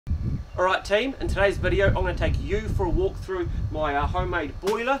Alright team, in today's video I'm going to take you for a walk through my homemade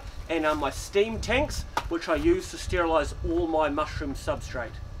boiler and my steam tanks, which I use to sterilise all my mushroom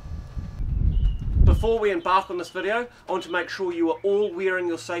substrate. Before we embark on this video, I want to make sure you are all wearing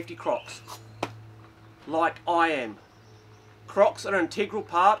your safety Crocs, like I am. Crocs are an integral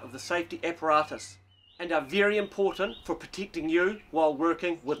part of the safety apparatus and are very important for protecting you while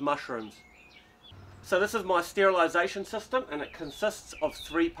working with mushrooms. So this is my sterilisation system, and it consists of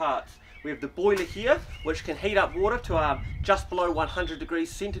three parts. We have the boiler here, which can heat up water to just below 100 degrees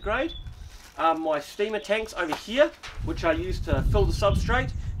centigrade. My steamer tanks over here, which I use to fill the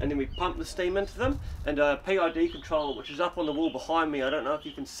substrate, and then we pump the steam into them, and a PID controller, which is up on the wall behind me. I don't know if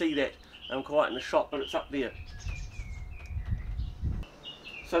you can see that. I'm quite in the shot, but it's up there.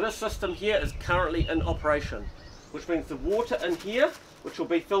 So this system here is currently in operation, which means the water in here, which will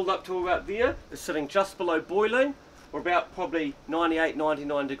be filled up to about there, is sitting just below boiling, or about probably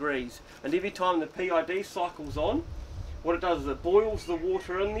 98-99 degrees. And every time the PID cycles on, what it does is it boils the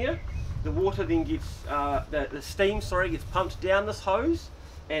water in there. The water then gets, the steam gets pumped down this hose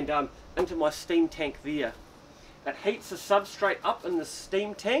and into my steam tank there. It heats the substrate up in the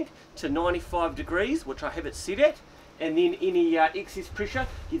steam tank to 95 degrees, which I have it set at, and then any excess pressure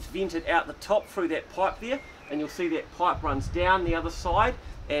gets vented out the top through that pipe there, and you'll see that pipe runs down the other side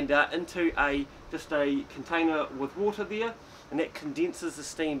and into just a container with water there, and that condenses the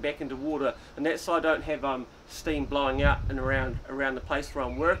steam back into water. And that's so I don't have steam blowing out and around the place where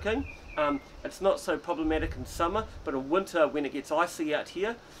I'm working. It's not so problematic in summer, but in winter when it gets icy out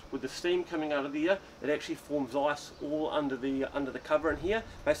here, with the steam coming out of there, it actually forms ice all under the cover in here.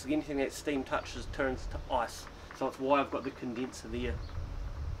 Basically anything that steam touches turns to ice. So that's why I've got the condenser there.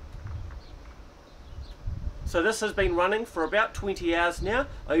 So this has been running for about 20 hours now.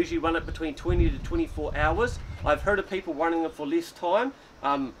 I usually run it between 20 to 24 hours. I've heard of people running it for less time.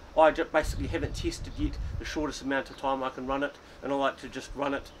 I basically haven't tested yet the shortest amount of time I can run it, and I like to just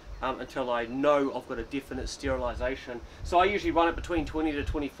run it until I know I've got a definite sterilisation. So I usually run it between 20 to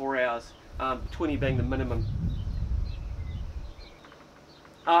 24 hours, 20 being the minimum.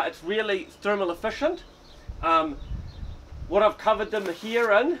 It's really thermal efficient. What I've covered them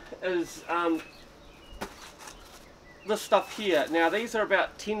here in is this stuff here. Now these are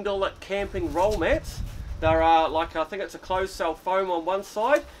about $10 camping roll mats. They're like, I think it's a closed cell foam on one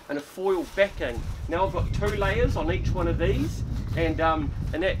side and a foil backing. Now I've got 2 layers on each one of these, and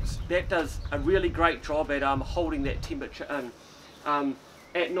that does a really great job at holding that temperature in.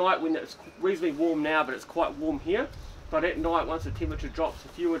 At night when it's reasonably warm now, but it's quite warm here, but at night once the temperature drops,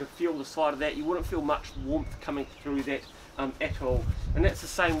 if you were to feel the side of that, you wouldn't feel much warmth coming through that at all. And that's the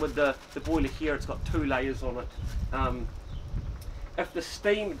same with the boiler here. It's got 2 layers on it. If the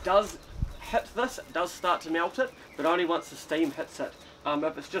steam does hit this, it does start to melt it, but only once the steam hits it.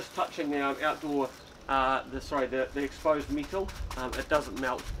 If it's just touching the outdoor, the exposed metal, it doesn't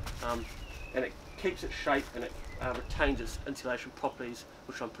melt, and it keeps its shape, and it retains its insulation properties,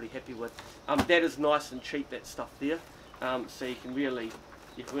 which I'm pretty happy with. That is nice and cheap, that stuff there. So you can really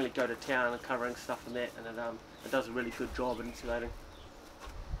go to town and covering stuff in that, and it does a really good job at insulating.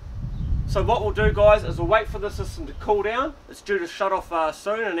 So what we'll do, guys, is we'll wait for the system to cool down. It's due to shut off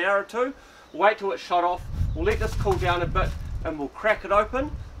soon, in an hour or two. We'll wait till it's shut off. We'll let this cool down a bit, and we'll crack it open.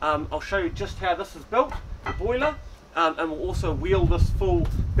 I'll show you just how this is built, the boiler, and we'll also wheel this full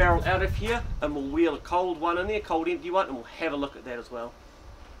barrel out of here, and we'll wheel a cold one in there, cold empty one, and we'll have a look at that as well.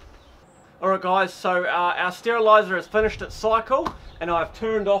 Alright guys, so our steriliser has finished its cycle, and I've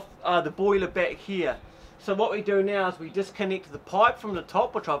turned off the boiler back here. So what we do now is we disconnect the pipe from the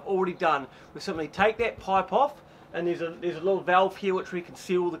top, which I've already done. We simply take that pipe off, and there's a little valve here which we can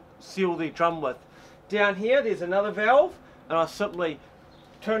seal the drum with. Down here there's another valve, and I simply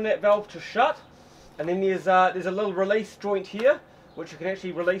turn that valve to shut, and then there's a little release joint here which you can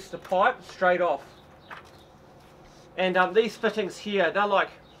actually release the pipe straight off. And these fittings here, they're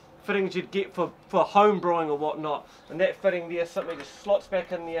like fittings you'd get for home brewing or whatnot, and that fitting there simply just slots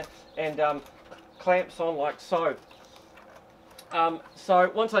back in there and clamps on like so.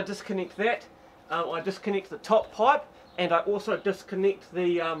 So once I disconnect that, I disconnect the top pipe, and I also disconnect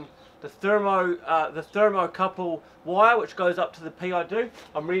the thermocouple wire which goes up to the PID.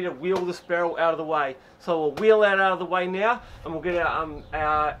 I'm ready to wheel this barrel out of the way. So we'll wheel that out of the way now, and we'll get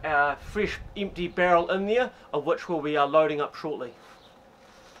our fresh empty barrel in there, of which we'll be loading up shortly.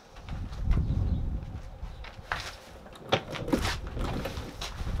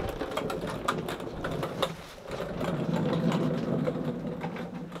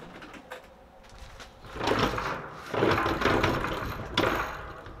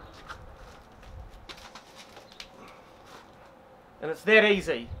 And it's that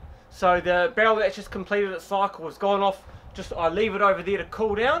easy. So the barrel that's just completed its cycle has gone off. I leave it over there to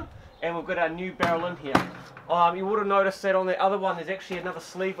cool down, and we've got our new barrel in here. You would have noticed that on the other one there's actually another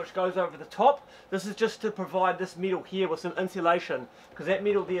sleeve which goes over the top. This is just to provide this metal here with some insulation, because that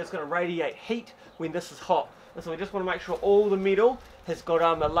metal there is going to radiate heat when this is hot. And so we just want to make sure all the metal has got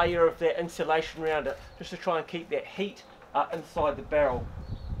a layer of that insulation around it, just to try and keep that heat inside the barrel.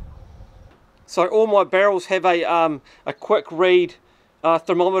 So all my barrels have a quick read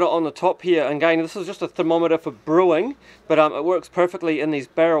thermometer on the top here. And again, this is just a thermometer for brewing, but it works perfectly in these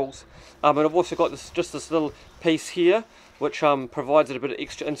barrels. And I've also got this little piece here, which provides it a bit of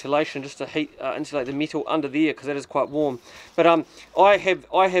extra insulation, just to insulate the metal under there, because that is quite warm. But I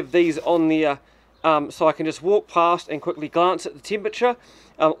have these on there so I can just walk past and quickly glance at the temperature.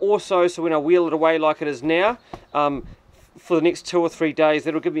 Also, so when I wheel it away like it is now, for the next 2 or 3 days,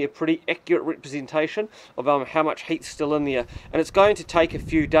 that'll give me a pretty accurate representation of how much heat's still in there. And it's going to take a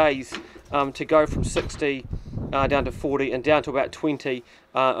few days to go from 60 down to 40 and down to about 20,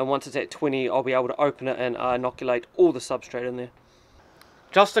 and once it's at 20 I'll be able to open it and inoculate all the substrate in there.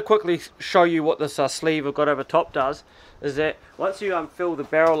 Just to quickly show you what this sleeve I've got over top does, is that once you fill the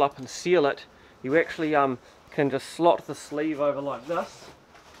barrel up and seal it, you actually can just slot the sleeve over like this,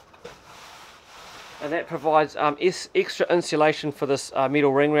 and that provides extra insulation for this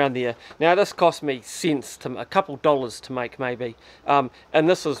metal ring around there. Now this cost me cents, a couple dollars to make maybe, and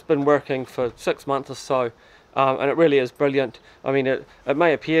this has been working for 6 months or so, and it really is brilliant. I mean, it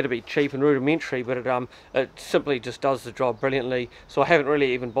may appear to be cheap and rudimentary, but it simply just does the job brilliantly. So I haven't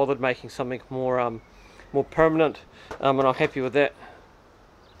really even bothered making something more permanent, and I'm happy with that.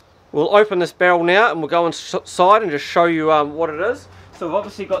 We'll open this barrel now and we'll go inside and just show you what it is. So we've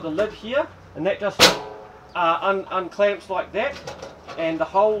obviously got the lid here, and that just unclamps like that, and the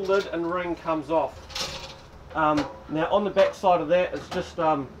whole lid and ring comes off. Now on the back side of that, it's just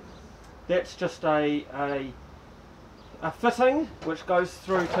that's just a fitting which goes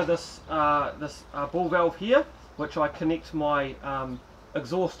through to this ball valve here, which I connect my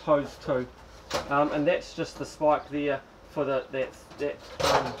exhaust hose to, and that's just the spike there for that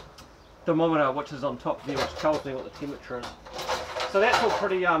thermometer which is on top there, which tells me what the temperature is. So that's all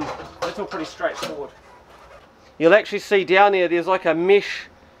pretty straightforward. You'll actually see down there's like a mesh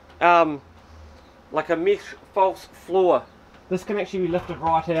false floor. This can actually be lifted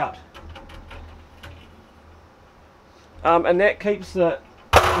right out, and that keeps the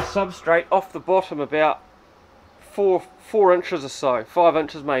substrate off the bottom about 4 inches or so, 5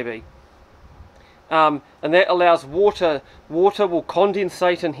 inches maybe. And that allows water will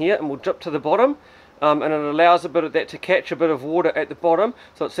condensate in here and will drip to the bottom, and it allows a bit of that to catch a bit of water at the bottom,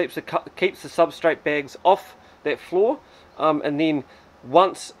 so it keeps the substrate bags off that floor. And then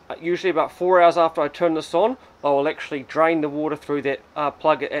once, usually about 4 hours after I turn this on, I will actually drain the water through that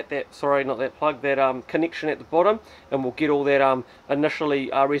plug at that, sorry, not that plug, that connection at the bottom, and we'll get all that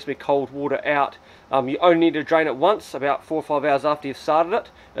initially reasonably cold water out. You only need to drain it once, about 4 or 5 hours after you've started it,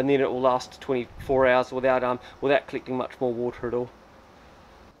 and then it will last 24 hours without collecting much more water at all.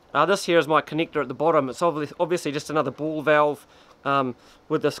 This here is my connector at the bottom. It's obviously just another ball valve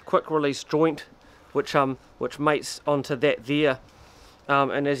with this quick release joint which mates onto that there.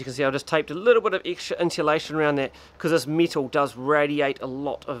 And as you can see, I've just taped a little bit of extra insulation around that, because this metal does radiate a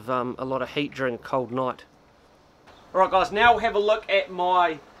lot of heat during a cold night. Alright guys, now we'll have a look at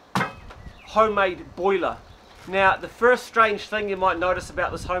my homemade boiler. Now the first strange thing you might notice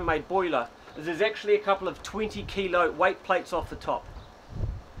about this homemade boiler is there's actually a couple of 20 kilo weight plates off the top.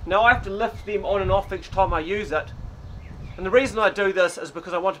 Now I have to lift them on and off each time I use it, and the reason I do this is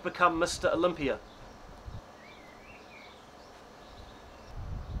because I want to become Mr. Olympia.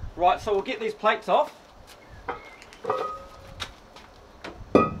 Right, so we'll get these plates off.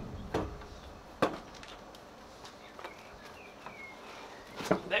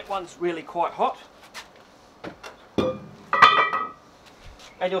 That one's really quite hot.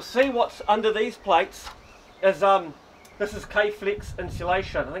 And you'll see what's under these plates is this is K-Flex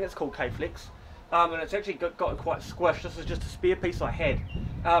insulation. I think it's called K-Flex. And it's actually gotten quite squished. This is just a spare piece I had.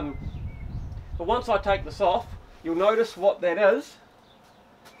 But once I take this off, you'll notice what that is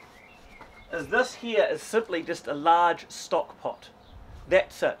this here is simply just a large stock pot.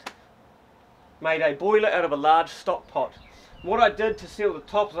 That's it. Made a boiler out of a large stock pot. What I did to seal the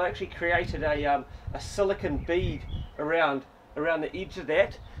top is I actually created a silicon bead around the edge of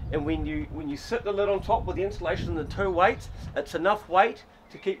that, and when you sit the lid on top with the insulation and the 2 weights, it's enough weight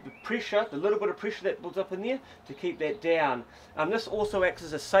to keep the pressure, the little bit of pressure that builds up in there, to keep that down. This also acts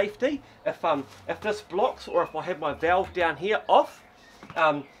as a safety. If this blocks, or if I have my valve down here off,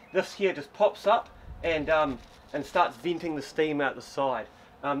 this here just pops up and starts venting the steam out the side.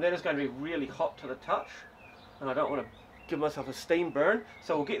 That is going to be really hot to the touch, and I don't want to give myself a steam burn,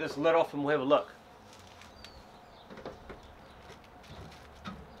 so we'll get this lid off and we'll have a look.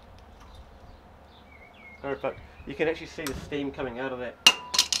 Perfect. You can actually see the steam coming out of that.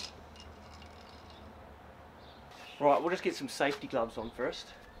 Right, we'll just get some safety gloves on first.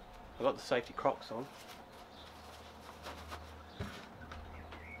 I've got the safety Crocs on.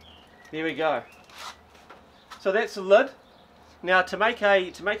 There we go. So that's the lid. Now to make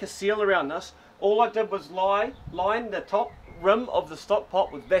a seal around this, all I did was line the top rim of the stock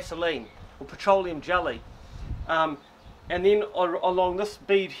pot with Vaseline or petroleum jelly, and then along this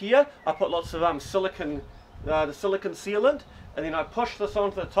bead here I put lots of silicon, the silicon sealant, and then I pushed this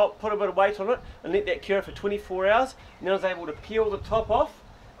onto the top, put a bit of weight on it, and let that cure for 24 hours. And then I was able to peel the top off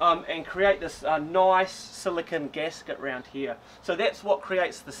and create this nice silicon gasket around here. So that's what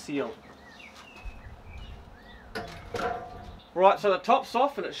creates the seal. Right, so the top's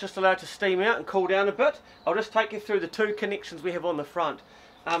off and it's just allowed to steam out and cool down a bit. I'll just take you through the two connections we have on the front.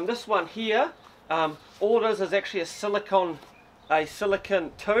 This one here, all it is actually a silicon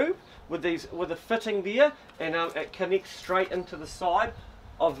tube with a fitting there, and it connects straight into the side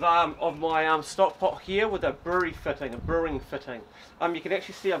of my stock pot here with a brewing fitting. You can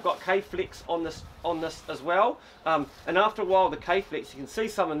actually see I've got K-flex on this as well, and after a while the K-flex, you can see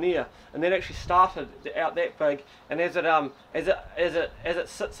some in there, and that actually started out that big, and as it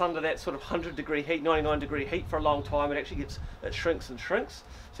sits under that sort of 100-degree heat, 99-degree heat for a long time, it shrinks and shrinks.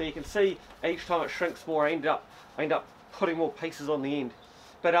 So you can see each time it shrinks more, I end up putting more pieces on the end.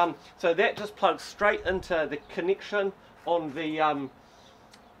 But so that just plugs straight into the connection on the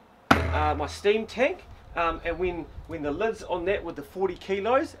my steam tank, and when the lid's on that with the 40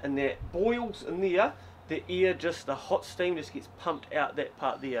 kilos and that boils in there, the hot steam just gets pumped out that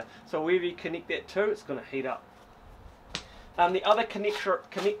part there. So wherever you connect that to, it's going to heat up. The other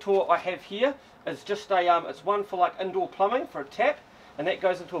connector I have here is just it's one for like indoor plumbing for a tap, and that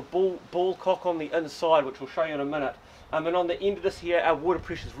goes into a ball cock on the inside, which we'll show you in a minute. And on the end of this here, our water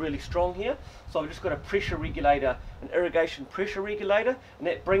pressure is really strong here, so I've just got a pressure regulator, an irrigation pressure regulator, and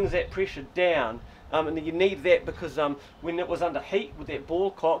that brings that pressure down. And then you need that because when it was under heat with that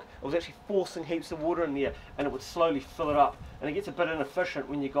ball cock, it was actually forcing heaps of water in there, and it would slowly fill it up. And it gets a bit inefficient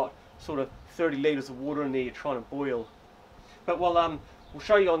when you've got sort of 30 litres of water in there you're trying to boil. But we'll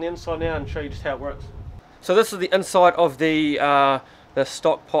show you on the inside now and show you just how it works. So this is the inside of the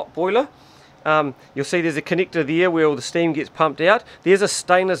stock pot boiler. You'll see there's a connector there where all the steam gets pumped out. There's a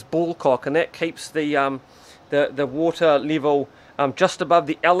stainless ball cock, and that keeps the water level just above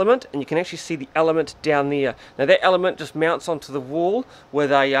the element, and you can actually see the element down there. Now that element just mounts onto the wall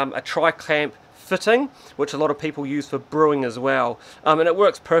with a tri-clamp fitting, which a lot of people use for brewing as well, and it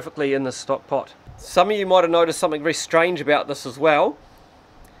works perfectly in the stock pot. Some of you might have noticed something very strange about this as well.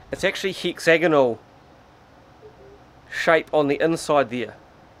 It's actually hexagonal shape on the inside there.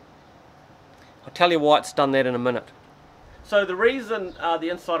 I'll tell you why it's done that in a minute. So the reason the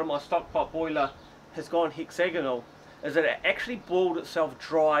inside of my stock pot boiler has gone hexagonal is that it actually boiled itself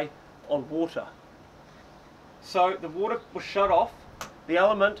dry on water. So the water was shut off, the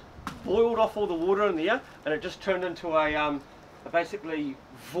element boiled off all the water in there, and it just turned into a basically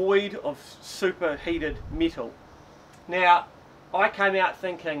void of superheated metal. Now I came out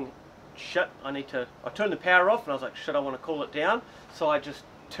thinking, shit, I turned the power off and I was like, shit, I want to cool it down. So I just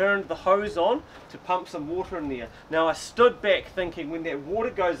turned the hose on to pump some water in there. Now I stood back thinking when that water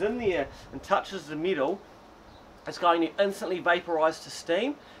goes in there and touches the metal, it's going to instantly vaporize to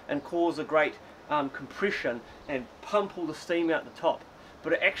steam and cause a great compression and pump all the steam out the top.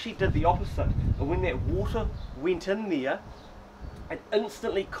 But it actually did the opposite. And when that water went in there, it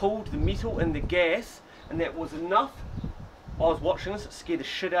instantly cooled the metal and the gas, and that was enough. I was watching this, it scared the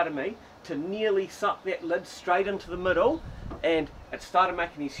shit out of me, to nearly suck that lid straight into the middle, and it started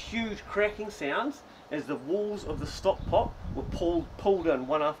making these huge cracking sounds as the walls of the stock pot were pulled in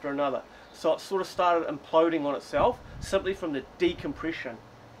one after another. So it sort of started imploding on itself simply from the decompression.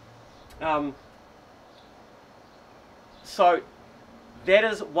 So that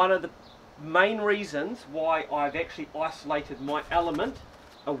is one of the main reasons why I've actually isolated my element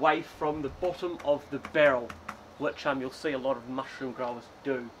away from the bottom of the barrel, which you'll see a lot of mushroom growers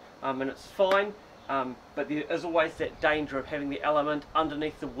do. And it's fine, but there is always that danger of having the element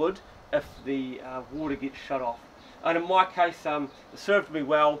underneath the wood if the water gets shut off. And in my case, it served me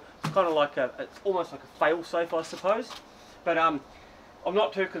well. It's kind of like it's almost like a fail-safe, I suppose. But I'm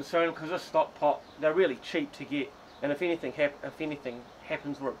not too concerned because this stock pot, they're really cheap to get. And if anything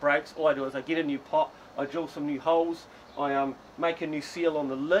happens where it breaks, all I do is I get a new pot, I drill some new holes, I make a new seal on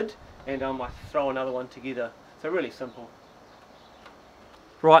the lid, and I throw another one together. So really simple.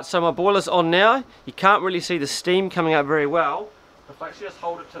 Right, so my boiler's on now. You can't really see the steam coming out very well. If I actually just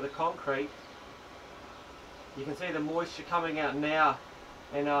hold it to the concrete, you can see the moisture coming out now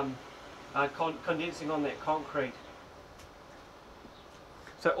and condensing on that concrete.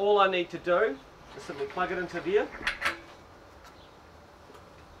 So all I need to do is simply plug it into there,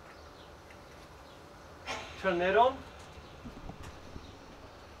 turn that on,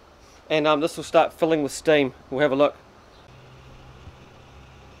 and this will start filling with steam. We'll have a look.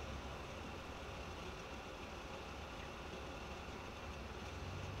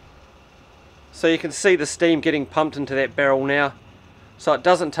 So you can see the steam getting pumped into that barrel now. So it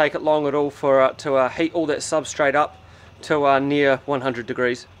doesn't take it long at all for to heat all that substrate up to near 100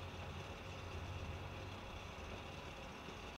 degrees.